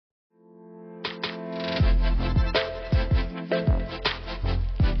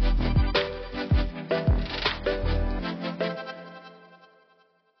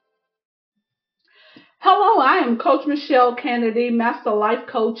am Coach Michelle Kennedy, Master Life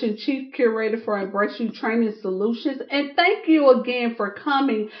Coach and Chief Curator for Embrace You Training Solutions. And thank you again for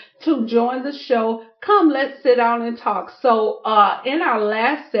coming to join the show. Come, let's sit down and talk. So, in our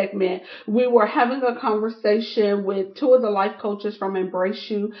last segment, we were having a conversation with two of the life coaches from Embrace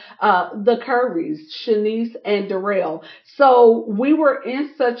You, the Currys, Shenice and Durrell. So we were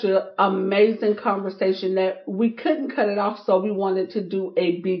in such an amazing conversation that we couldn't cut it off. So we wanted to do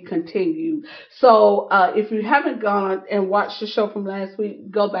a be continued. So, if you haven't gone and watched the show from last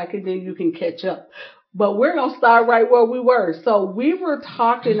week, go back and then you can catch up. But we're going to start right where we were. So we were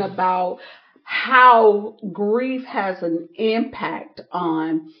talking about how grief has an impact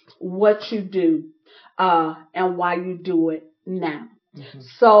on what you do and why you do it now. Mm-hmm.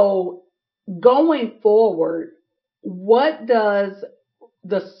 So going forward, what does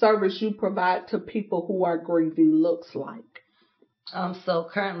the service you provide to people who are grieving looks like? So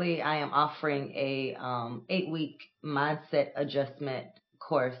currently I am offering a 8-week mindset adjustment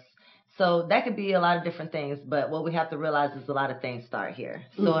course. So that could be a lot of different things, but what we have to realize is a lot of things start here.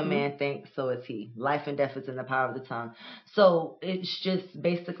 So a man thinks, so is he. Life and death is in the power of the tongue. So it's just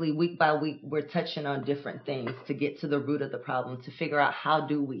basically week by week, we're touching on different things to get to the root of the problem, to figure out how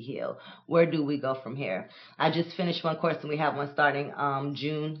do we heal? Where do we go from here? I just finished one course and we have one starting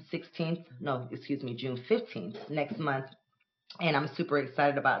June 15th next month. And I'm super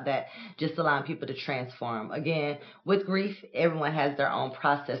excited about that, just allowing people to transform. Again, with grief, everyone has their own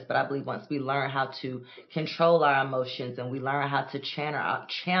process, but I believe once we learn how to control our emotions and we learn how to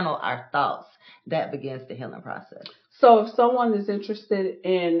channel our thoughts, that begins the healing process. So if someone is interested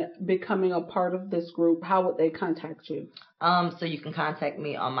in becoming a part of this group, how would they contact you? So you can contact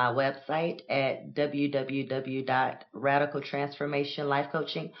me on my website at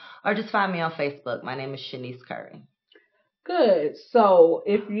www.radicaltransformationlifecoaching, or just find me on Facebook. My name is Shenice Curry. Good. So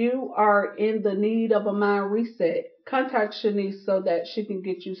if you are in the need of a mind reset, contact Shenice so that she can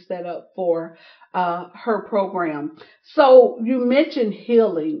get you set up for her program. So you mentioned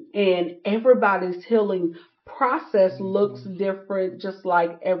healing, and everybody's healing process looks different, just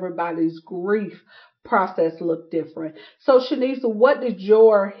like everybody's grief process look different. So Shenice, what did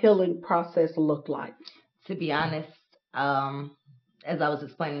your healing process look like? To be honest, as I was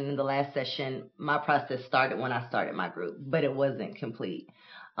explaining in the last session, my process started when I started my group, but it wasn't complete.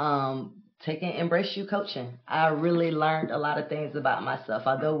 Taking Embrace You coaching, I really learned a lot of things about myself.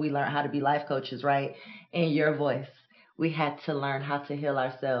 Although we learned how to be life coaches, right, in your voice, we had to learn how to heal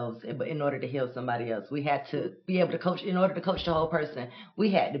ourselves in order to heal somebody else. We had to be able to coach. In order to coach the whole person, we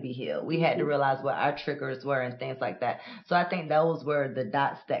had to be healed. We had to realize what our triggers were and things like that. So I think those were the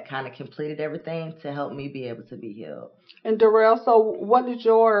dots that kind of completed everything to help me be able to be healed. And Durrell, so what did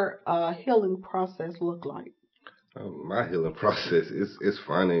your healing process look like? My healing process is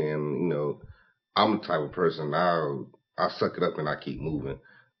funny, and I'm the type of person I suck it up and I keep moving.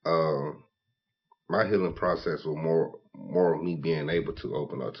 My healing process was more of me being able to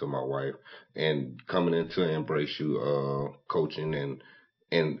open up to my wife and coming into Embrace You coaching and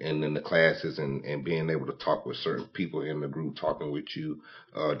in the classes and being able to talk with certain people in the group, talking with you,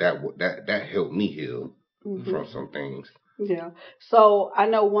 that helped me heal from some things. Yeah. So I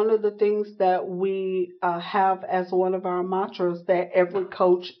know one of the things that we have as one of our mantras that every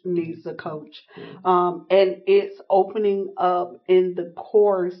coach needs a coach. And it's opening up in the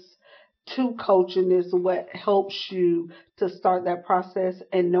course to coaching is what helps you to start that process,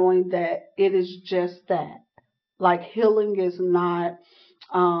 and knowing that it is just that. Like healing is not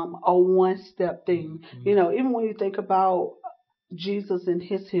a one-step thing. Even when you think about Jesus and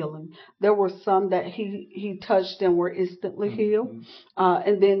his healing, there were some that he touched and were instantly healed,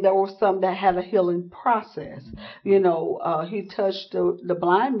 and then there were some that had a healing process. He touched the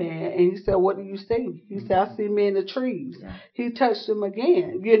blind man and he said, "What do you see?" He said, "I see men in the trees." Yeah. He touched him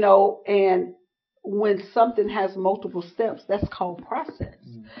again, and when something has multiple steps, that's called process.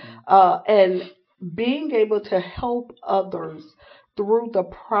 And being able to help others through the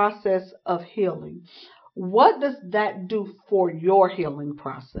process of healing, what does that do for your healing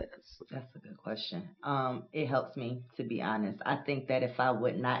process? That's a good question. It helps me, to be honest. I think that if I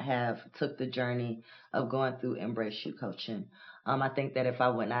would not have took the journey of going through Embrace You coaching, I think that if I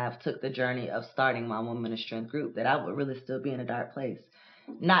would not have took the journey of starting my Woman of Strength group, that I would really still be in a dark place.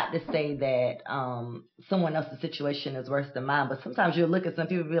 Not to say that someone else's situation is worse than mine, but sometimes you'll look at some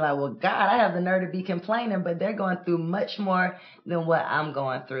people and be like, well, God, I have the nerve to be complaining, but they're going through much more than what I'm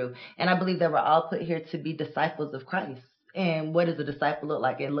going through. And I believe that we're all put here to be disciples of Christ. And what does a disciple look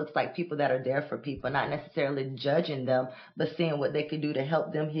like? It looks like people that are there for people, not necessarily judging them, but seeing what they can do to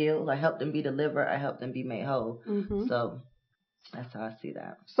help them heal or help them be delivered or help them be made whole. So That's how I see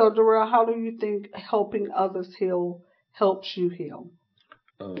that. So, Durrell, how do you think helping others heal helps you heal?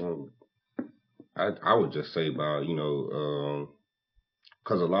 Um, I would just say about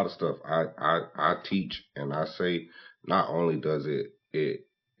because a lot of stuff I teach and I say not only does it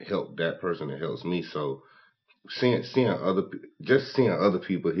help that person, it helps me. So seeing other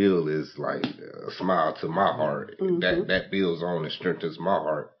people heal is like a smile to my heart. That builds on and strengthens my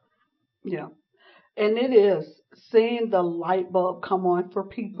heart. Yeah. And it is. Seeing the light bulb come on for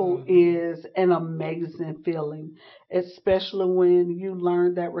people is an amazing feeling, especially when you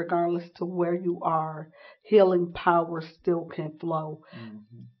learn that regardless to where you are, healing power still can flow.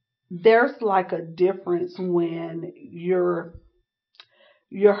 There's like a difference when you're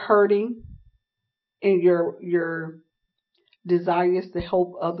hurting and your desire is to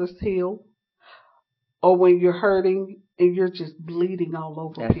help others heal, or when you're hurting and you're just bleeding all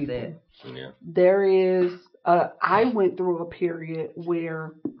over That's people. it. Yeah. There is, I went through a period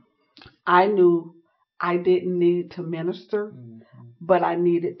where I knew I didn't need to minister, but I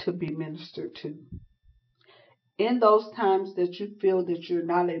needed to be ministered to. In those times that you feel that you're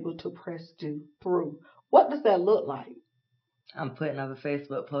not able to press through, what does that look like? I'm putting up a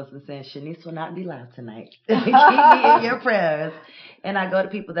Facebook post and saying Shenice will not be live tonight. Keep me in your prayers. And I go to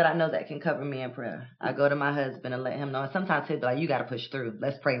people that I know that can cover me in prayer. I go to my husband and let him know. And sometimes he'll be like, you got to push through.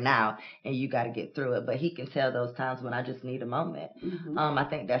 Let's pray now. And you got to get through it. But he can tell those times when I just need a moment. I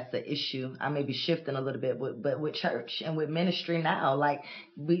think that's the issue. I may be shifting a little bit, but with church and with ministry now, like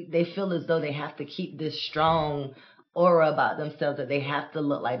they feel as though they have to keep this strong aura about themselves, that they have to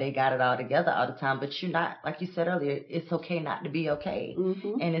look like they got it all together all the time. But you're not, like you said earlier, it's okay not to be okay.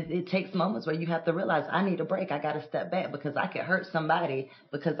 And it takes moments where you have to realize, I need a break. I got to step back because I could hurt somebody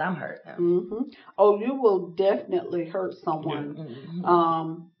because I'm hurt. Oh, you will definitely hurt someone.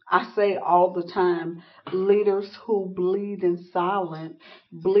 I say all the time, leaders who bleed in silence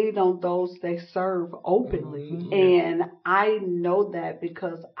bleed on those they serve openly. And I know that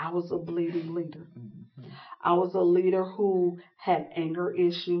because I was a bleeding leader. I was a leader who had anger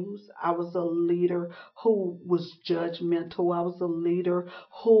issues. I was a leader who was judgmental. I was a leader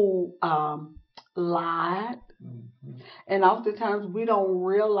who lied. And oftentimes we don't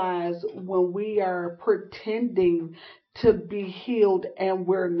realize when we are pretending to be healed and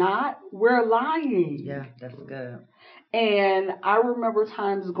we're not, we're lying. Yeah, that's good. And I remember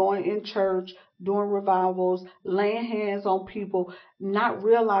times going in church, doing revivals, laying hands on people, not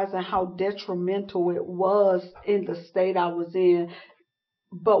realizing how detrimental it was in the state I was in,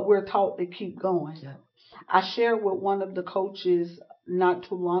 but we're taught to keep going. Yeah. I shared with one of the coaches not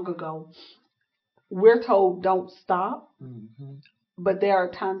too long ago, we're told don't stop, but there are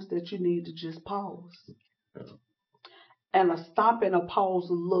times that you need to just pause. And a stop and a pause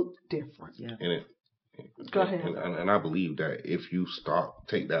look different. Yeah. Go ahead. And I believe that if you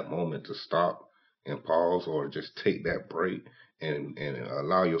take that moment to stop and pause, or just take that break and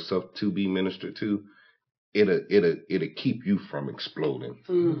allow yourself to be ministered to, it'll keep you from exploding.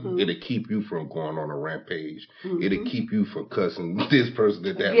 It'll keep you from going on a rampage. It'll keep you from cussing this person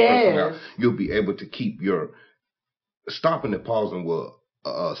and that person out. You'll be able to keep your stopping and pausing will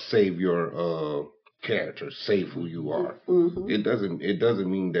save your character, save who you are. It doesn't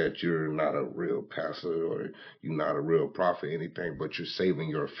mean that you're not a real pastor or you're not a real prophet or anything, but you're saving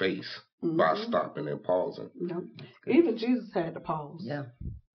your face by stopping and pausing. Even Jesus had to pause. Yeah.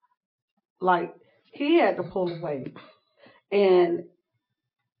 Like, he had to pull away. And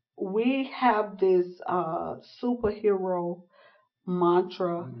we have this superhero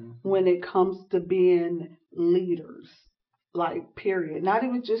mantra when it comes to being leaders. Like, period. Not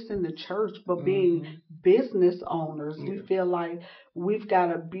even just in the church, but being business owners. We feel like we've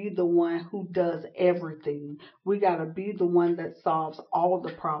got to be the one who does everything. We got to be the one that solves all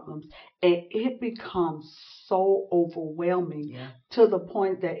the problems. And it becomes so overwhelming to the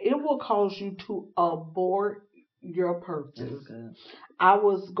point that it will cause you to abort your purpose. I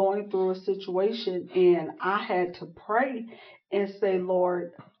was going through a situation and I had to pray and say,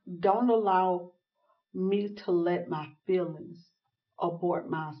 Lord, don't allow me to let my feelings abort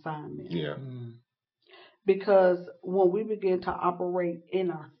my assignment. Yeah. Because when we begin to operate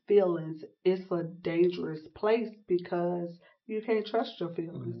in our feelings, it's a dangerous place because you can't trust your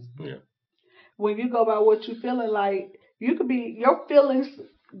feelings. Yeah. When you go by what you're feeling like, you could be, your feelings,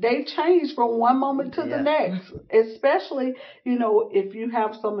 they change from one moment to the next. Especially, if you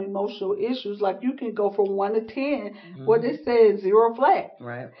have some emotional issues, like you can go from 1 to 10, what they say is 0 flat.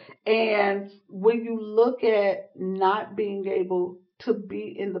 Right. And when you look at not being able to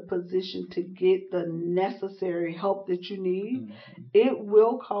be in the position to get the necessary help that you need, it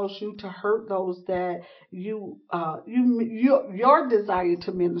will cause you to hurt those that your desire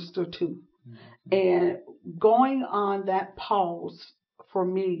to minister to. And going on that pause for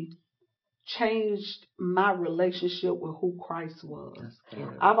me changed my relationship with who Christ was.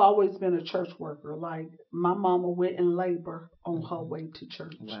 I've always been a church worker. Like, my mama went in labor on her way to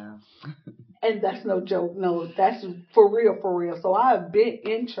church. Wow. And that's no joke. No, that's for real, for real. So I have been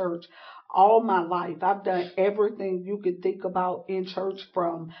in church all my life. I've done everything you could think about in church,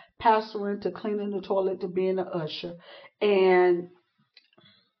 from pastoring to cleaning the toilet to being an usher. And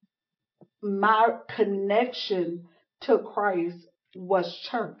my connection to Christ was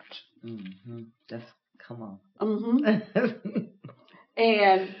church. Come on.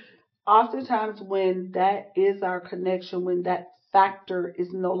 And oftentimes when that is our connection, when that factor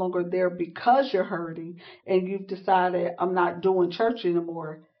is no longer there because you're hurting and you've decided, I'm not doing church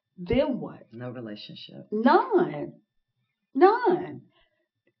anymore, then what? No relationship. None.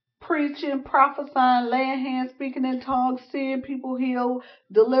 Preaching, prophesying, laying hands, speaking in tongues, seeing people healed,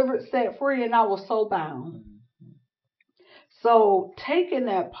 delivered, set free, and I was so bound. So taking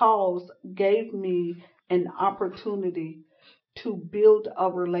that pause gave me an opportunity to build a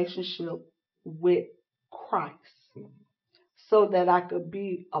relationship with Christ so that I could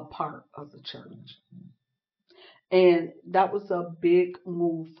be a part of the church. And that was a big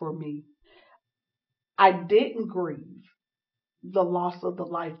move for me. I didn't grieve the loss of the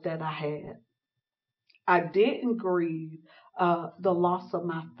life that I had. I didn't grieve the loss of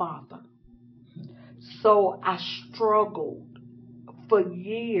my father. So I struggled for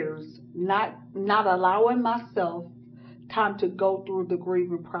years, not allowing myself time to go through the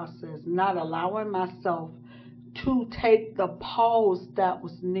grieving process, not allowing myself to take the pause that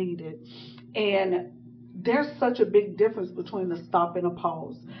was needed. And there's such a big difference between a stop and a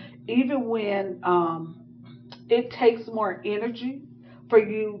pause. Even when it takes more energy for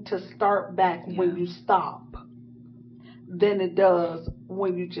you to start back when you stop than it does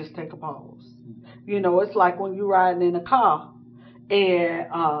when you just take a pause. You know, it's like when you're riding in a car and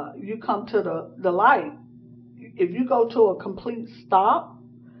you come to the light. If you go to a complete stop,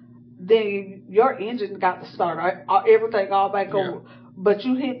 then your engine got to start everything all back over. But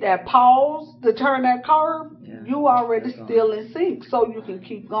you hit that pause to turn that curve, you already still in sync, so you can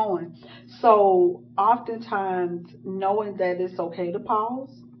keep going. So oftentimes, knowing that it's okay to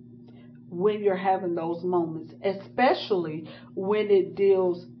pause when you're having those moments, especially when it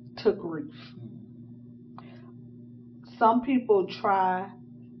deals to grief. Some people try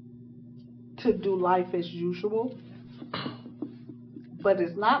to do life as usual, but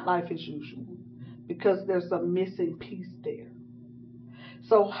it's not life as usual because there's a missing piece there.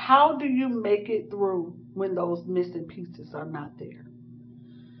 So how do you make it through when those missing pieces are not there?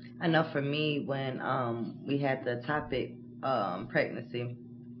 I know for me, when we had the topic pregnancy,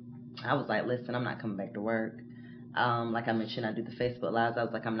 I was like, listen, I'm not coming back to work. Like I mentioned, I do the Facebook Lives. I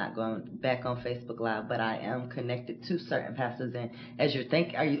was like, I'm not going back on Facebook Live, but I am connected to certain pastors. And as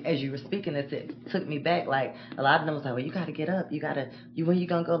you were speaking this, it took me back. Like, a lot of them was like, well, you got to get up. When you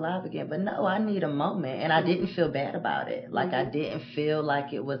going to go live again? But no, I need a moment. And I didn't feel bad about it. Like, I didn't feel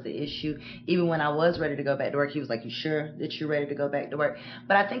like it was an issue. Even when I was ready to go back to work, he was like, you sure that you're ready to go back to work?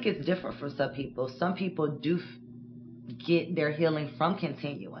 But I think it's different for some people. Some people do get their healing from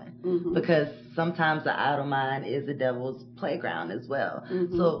continuing, because sometimes the idle mind is the devil's playground as well.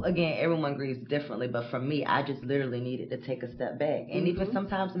 So again, everyone grieves differently, but for me, I just literally needed to take a step back. And even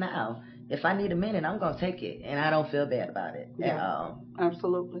sometimes now, if I need a minute, I'm going to take it, and I don't feel bad about it at all.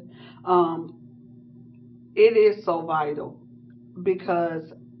 Absolutely. It is so vital, because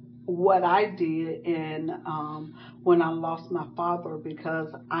what I did when I lost my father, because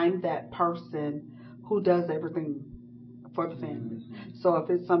I'm that person who does everything for the family. So if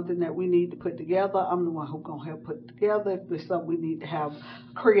it's something that we need to put together, I'm the one who's going to help put it together. If it's something we need to have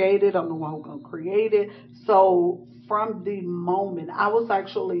created, I'm the one who's going to create it. So from the moment, I was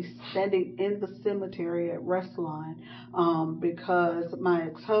actually standing in the cemetery at Restline because my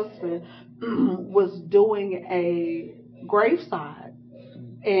ex-husband was doing a graveside.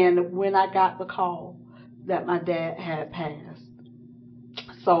 And when I got the call that my dad had passed.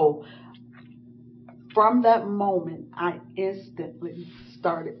 So from that moment, I instantly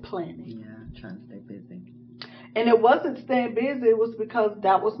started planning. Yeah, trying to stay busy. And it wasn't staying busy. It was because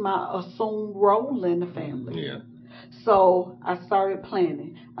that was my assumed role in the family. Yeah. So I started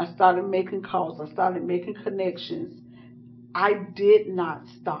planning. I started making calls. I started making connections. I did not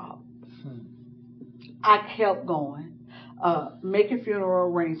stop. I kept going. making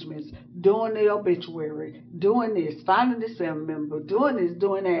funeral arrangements, doing the obituary, doing this, finding this family member, doing this,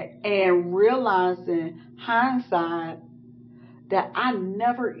 doing that, and realizing hindsight that I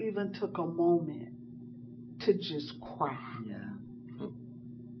never even took a moment to just cry. Yeah.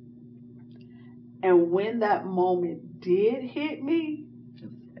 And when that moment did hit me,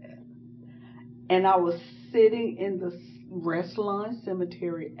 and I was sitting in the rest line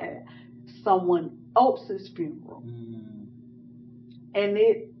cemetery at someone else's funeral, and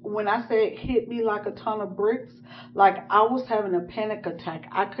when I say it hit me like a ton of bricks, like I was having a panic attack.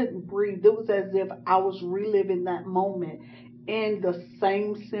 I couldn't breathe. It was as if I was reliving that moment in the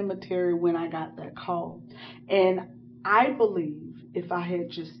same cemetery when I got that call. And I believe if I had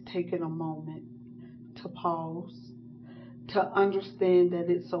just taken a moment to pause, to understand that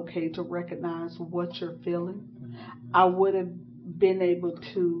it's okay to recognize what you're feeling, I would have been able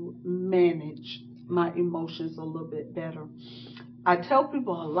to manage my emotions a little bit better. I tell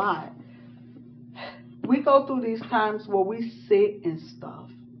people a lot, we go through these times where we sit in stuff,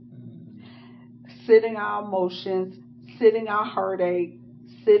 sitting our emotions, sitting our heartache,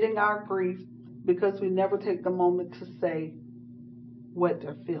 sitting our grief, because we never take the moment to say what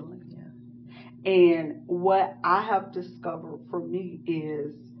they're feeling. And what I have discovered for me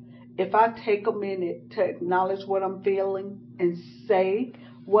is if I take a minute to acknowledge what I'm feeling and say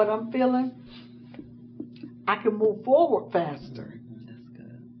what I'm feeling, I can move forward faster. That's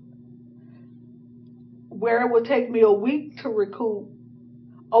good. Where it would take me a week to recoup,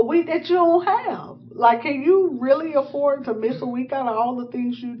 a week that you don't have. Like, can you really afford to miss a week out of all the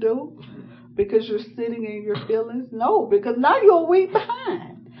things you do because you're sitting in your feelings? No, because now you're a week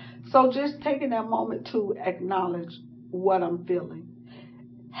behind. So just taking that moment to acknowledge what I'm feeling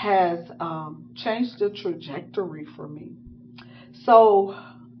has changed the trajectory for me. So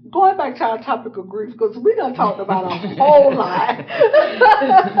going back to our topic of grief, because we done talked about a whole lot.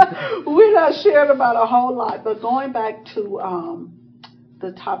 We done shared about a whole lot. But going back to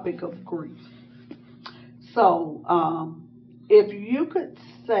the topic of grief. So if you could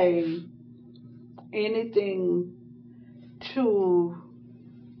say anything to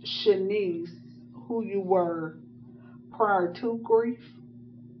Shenice, who you were prior to grief,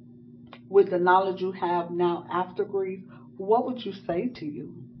 with the knowledge you have now after grief, what would you say to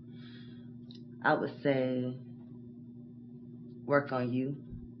you? I would say work on you,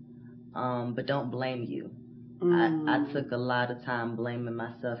 but don't blame you. I took a lot of time blaming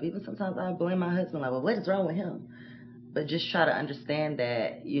myself. Even sometimes I blame my husband, like, well, what is wrong with him? But just try to understand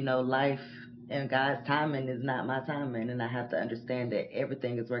that, life and God's timing is not my timing, and I have to understand that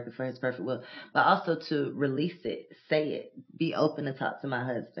everything is working for His perfect will. But also to release it, say it, be open to talk to my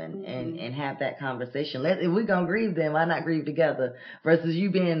husband and have that conversation. If we're going to grieve, then why not grieve together? Versus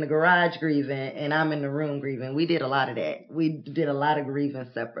you being in the garage grieving and I'm in the room grieving. We did a lot of that. We did a lot of grieving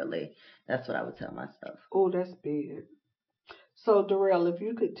separately. That's what I would tell myself. Oh, that's big. So, Durrell, if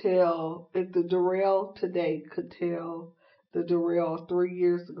the Durrell today could tell the Durrell 3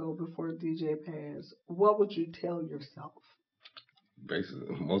 years ago before DJ passed, what would you tell yourself?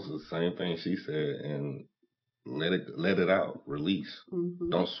 Basically, most of the same thing she said, and let it out, release.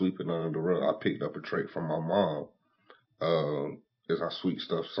 Don't sweep it under the rug. I picked up a trait from my mom. As I sweep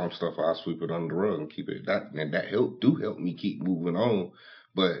some stuff I sweep it under the rug and keep it. That help me keep moving on.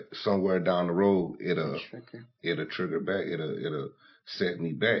 But somewhere down the road, it'll trigger back. It'll set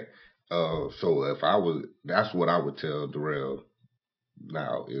me back. So that's what I would tell Durrell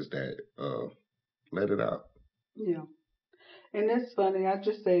now, is that let it out. Yeah. And it's funny, I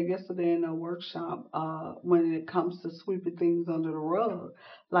just said yesterday in a workshop, when it comes to sweeping things under the rug,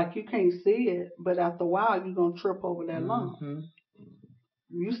 like you can't see it, but after a while you're going to trip over that lump.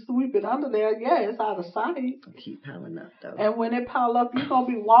 You sweep it under there, it's out of sight. Keep piling up, though. And when it pile up, you're going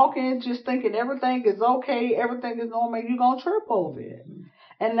to be walking just thinking everything is okay, everything is normal, you're going to trip over it.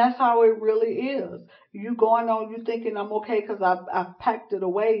 And that's how it really is. You going on, you thinking I'm okay because I've packed it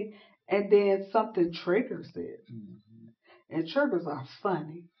away, and then something triggers it. And triggers are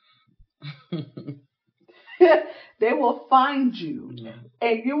funny. They will find you.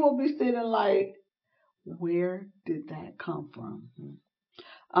 And you will be sitting like, where did that come from?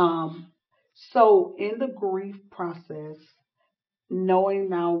 So in the grief process, knowing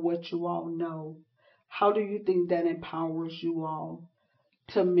now what you all know, how do you think that empowers you all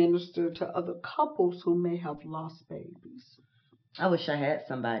to minister to other couples who may have lost babies? I wish I had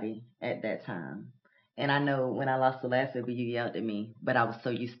somebody at that time. And I know when I lost the last baby, you yelled at me, but I was so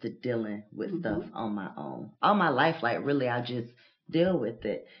used to dealing with stuff on my own. All my life, like really, I just deal with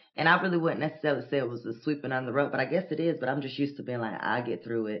it. And I really wouldn't necessarily say it was a sweeping under the rug, but I guess it is. But I'm just used to being like, I get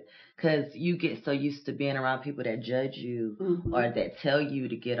through it. Because you get so used to being around people that judge you or that tell you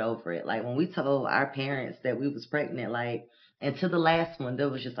to get over it. Like when we told our parents that we was pregnant, like, and to the last one, they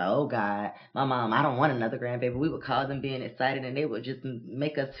was just like, oh, God, my mom, I don't want another grandbaby. We would call them being excited, and they would just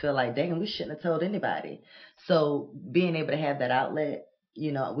make us feel like, dang, we shouldn't have told anybody. So being able to have that outlet,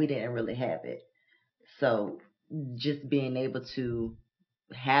 you know, we didn't really have it. So just being able to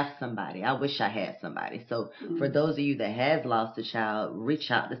have somebody. I wish I had somebody. So for those of you that has lost a child, reach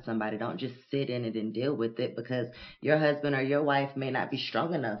out to somebody. Don't just sit in it and deal with it, because your husband or your wife may not be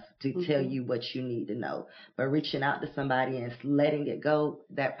strong enough to tell you what you need to know. But reaching out to somebody and letting it go,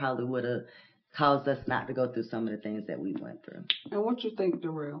 that probably would have caused us not to go through some of the things that we went through. And what you think,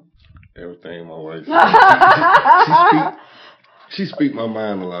 Durrell? Everything my wife said. She speak my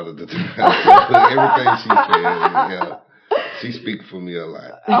mind a lot of the time. Everything she says, yeah. She speaks for me a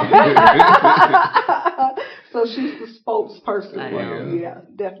lot. So she's the spokesperson. Well, yeah,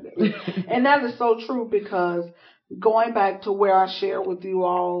 definitely. And that is so true, because going back to where I shared with you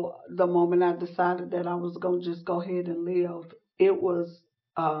all the moment I decided that I was going to just go ahead and live, it was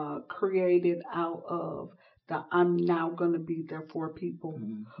created out of the I'm now going to be there for people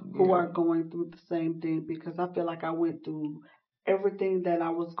who are going through the same thing, because I feel like I went through everything that I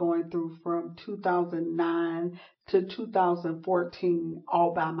was going through from 2009 to 2014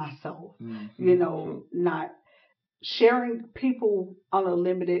 all by myself. You know, not sharing people on a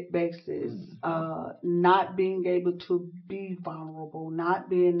limited basis, not being able to be vulnerable, not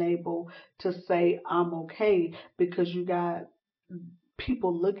being able to say I'm okay, because you got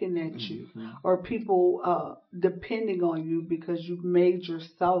people looking at you or people depending on you, because you've made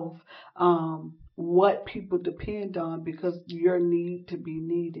yourself what people depend on, because your need to be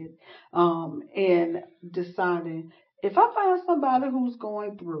needed, and deciding, if I find somebody who's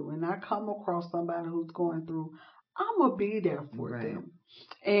going through and I come across somebody who's going through, I'm going to be there for them.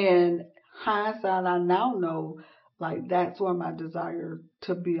 And hindsight, I now know, like, that's where my desire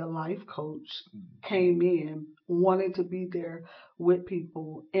to be a life coach came in, wanting to be there with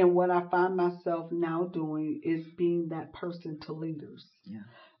people. And what I find myself now doing is being that person to leaders.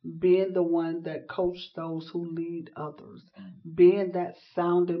 Being the one that coach those who lead others, being that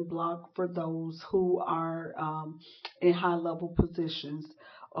sounding block for those who are in high level positions,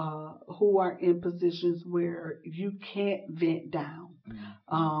 who are in positions where you can't vent down,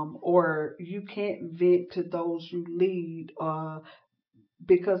 or you can't vent to those you lead,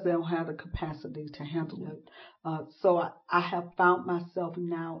 because they don't have the capacity to handle it. So I have found myself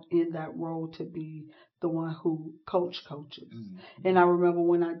now in that role to be the one who coaches. And I remember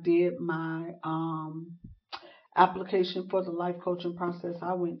when I did my application for the life coaching process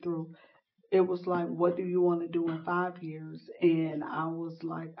I went through, it was like, what do you want to do in 5 years? And I was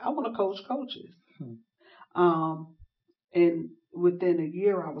like, I want to coach coaches. And within a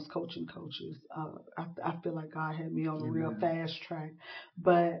year, I was coaching coaches. I feel like God had me on a real fast track.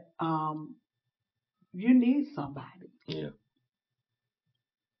 But you need somebody.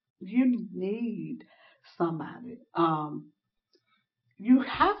 You need somebody. You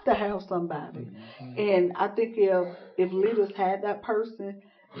have to have somebody. And I think if leaders had that person,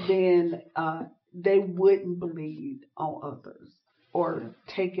 then they wouldn't bleed on others or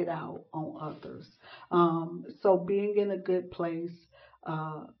take it out on others. So being in a good place,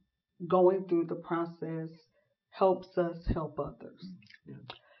 going through the process, helps us help others.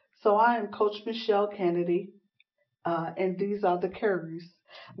 So I am Coach Michelle Kennedy, and these are the Currys.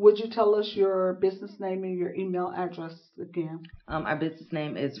 Would you tell us your business name and your email address again? Our business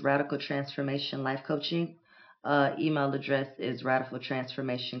name is Radical Transformation Life Coaching. Email address is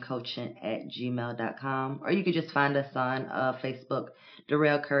radicaltransformationcoaching@gmail.com. Or you could just find us on Facebook,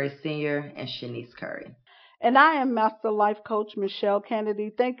 Durrell Curry Sr. and Shenice Curry. And I am Master Life Coach Michelle Kennedy.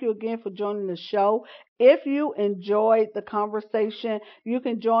 Thank you again for joining the show. If you enjoyed the conversation, you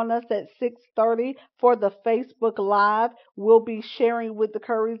can join us at 6:30 for the Facebook Live. We'll be sharing with the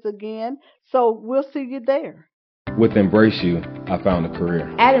Currys again. So we'll see you there. With Embrace You, I found a career.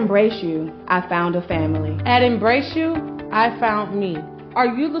 At Embrace You, I found a family. At Embrace You, I found me. Are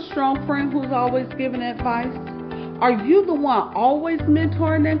you the strong friend who's always giving advice? Are you the one always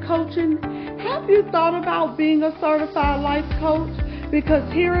mentoring and coaching? Have you thought about being a certified life coach?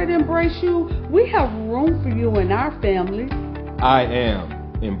 Because here at Embrace You, we have room for you in our family. I am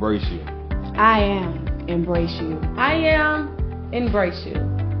Embrace You. I am Embrace You. I am Embrace You.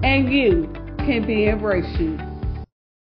 And you can be Embrace You.